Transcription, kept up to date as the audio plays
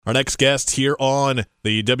Our next guest here on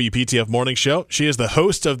the WPTF Morning Show, she is the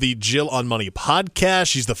host of the Jill on Money podcast.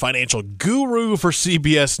 She's the financial guru for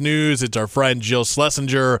CBS News. It's our friend Jill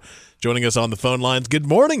Schlesinger joining us on the phone lines. Good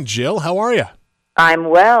morning, Jill. How are you? I'm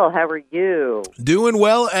well. How are you? Doing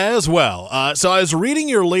well as well. So I was reading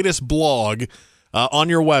your latest blog on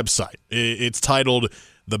your website. It's titled,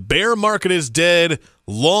 "The Bear Market is Dead,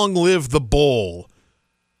 Long Live the Bull."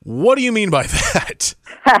 What do you mean by that?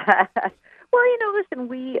 Well, listen,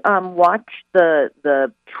 we watch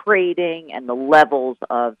the trading and the levels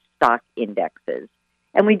of stock indexes.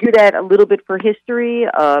 And we do that a little bit for history,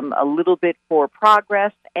 a little bit for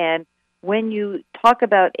progress. And when you talk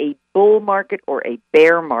about a bull market or a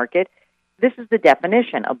bear market, this is the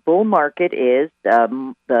definition. A bull market is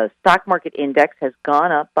the stock market index has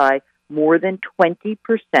gone up by more than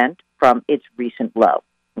 20% from its recent low.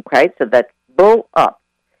 Okay, so that's bull up.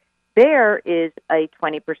 Bear is a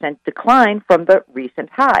 20% decline from the recent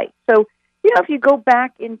high. So, if you go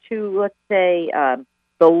back into, let's say,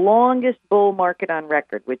 the longest bull market on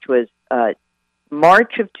record, which was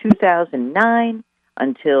March of 2009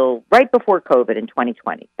 until right before COVID in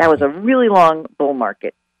 2020. That was a really long bull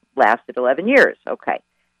market, lasted 11 years. Okay.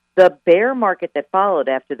 The bear market that followed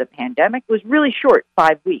after the pandemic was really short,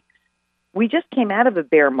 5 weeks. We just came out of a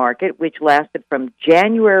bear market, which lasted from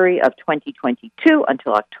January of 2022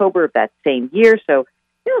 until October of that same year. So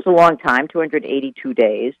it was a long time, 282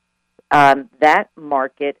 days. That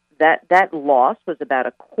market, that loss was about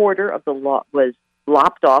a quarter of the was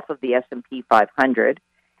lopped off of the S&P 500.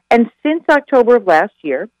 And since October of last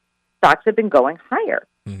year, stocks have been going higher.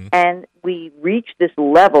 Mm-hmm. And we reached this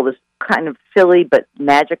level, this kind of silly but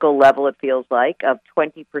magical level, it feels like, of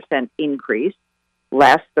 20% increase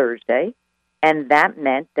last Thursday. And that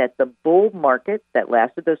meant that the bull market that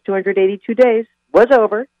lasted those 282 days was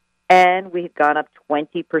over, and we had gone up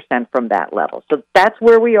 20% from that level. So that's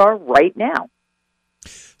where we are right now.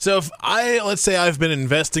 So if let's say I've been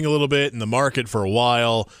investing a little bit in the market for a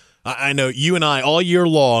while, I know you and I all year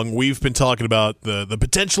long, we've been talking about the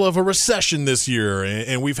potential of a recession this year,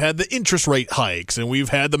 and we've had the interest rate hikes, and we've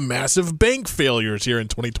had the massive bank failures here in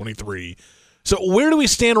 2023. So where do we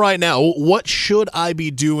stand right now? What should I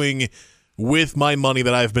be doing with my money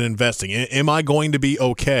that I've been investing? Am I going to be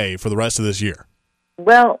okay for the rest of this year?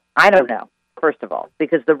 Well, I don't know, first of all,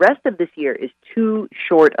 because the rest of this year is too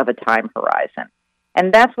short of a time horizon.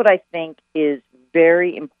 And that's what I think is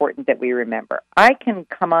very important that we remember. I can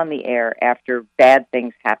come on the air after bad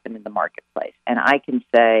things happen in the marketplace, and I can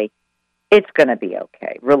say, it's going to be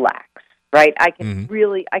okay, relax, right? I can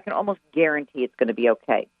I can almost guarantee it's going to be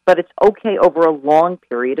okay. But it's okay over a long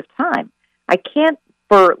period of time. I can't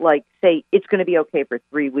say it's going to be okay for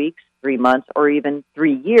 3 weeks, 3 months, or even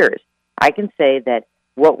 3 years. I can say that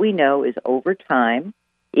what we know is over time,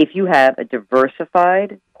 if you have a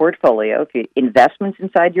diversified portfolio, if your investments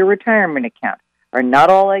inside your retirement account are not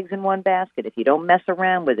all eggs in one basket, if you don't mess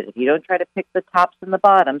around with it, if you don't try to pick the tops and the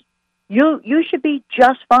bottoms, you should be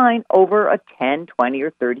just fine over a 10, 20,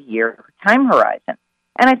 or 30-year time horizon.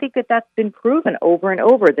 And I think that that's been proven over and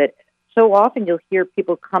over, that so often you'll hear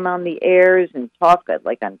people come on the airs and talk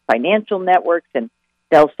like on financial networks, and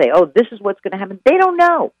they'll say, oh, this is what's going to happen. They don't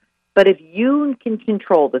know. But if you can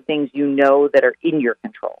control the things you know that are in your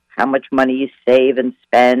control, how much money you save and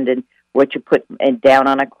spend and what you put down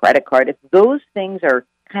on a credit card, if those things are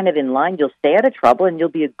kind of in line, you'll stay out of trouble and you'll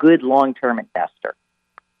be a good long-term investor.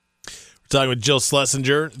 We're talking with Jill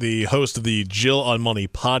Schlesinger, the host of the Jill on Money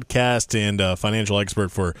podcast and financial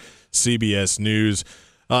expert for CBS News.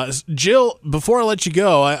 Jill, before I let you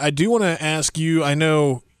go, I do want to ask you, I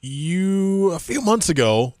know you, a few months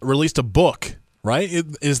ago, released a book, right?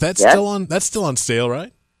 Is that still on? That's still on sale,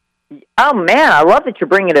 right? Oh, man, I love that you're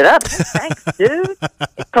bringing it up. Thanks, dude.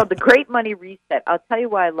 It's called The Great Money Reset. I'll tell you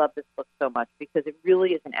why I love this book so much, because it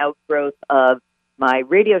really is an outgrowth of my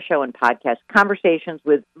radio show and podcast conversations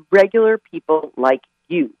with regular people like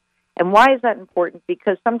you. And why is that important?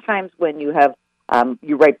 Because sometimes when you have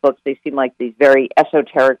you write books, they seem like these very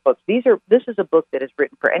esoteric books. This is a book that is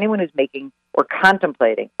written for anyone who's making or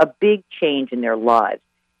contemplating a big change in their lives,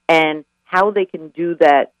 and how they can do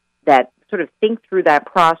that sort of think through that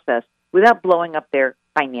process without blowing up their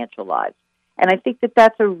financial lives. And I think that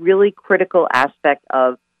that's a really critical aspect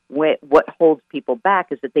of what holds people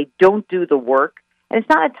back, is that they don't do the work. And it's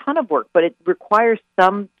not a ton of work, but it requires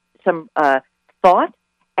some thought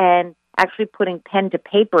and actually putting pen to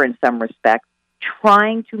paper in some respects,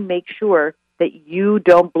 trying to make sure that you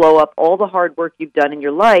don't blow up all the hard work you've done in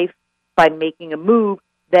your life by making a move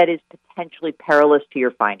that is potentially perilous to your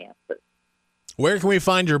finances. Where can we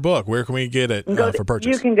find your book? Where can we get it for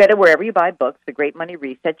purchase? You can get it wherever you buy books. The Great Money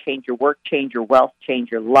Reset, Change Your Work, Change Your Wealth, Change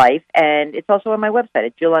Your Life. And it's also on my website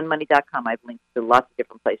at jillonmoney.com. I've linked to lots of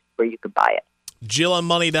different places where you can buy it.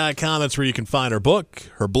 JillOnMoney.com. That's where you can find her book,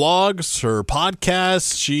 her blogs, her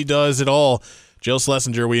podcasts. She does it all. Jill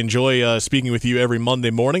Schlesinger, we enjoy speaking with you every Monday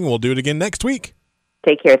morning. We'll do it again next week.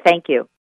 Take care. Thank you.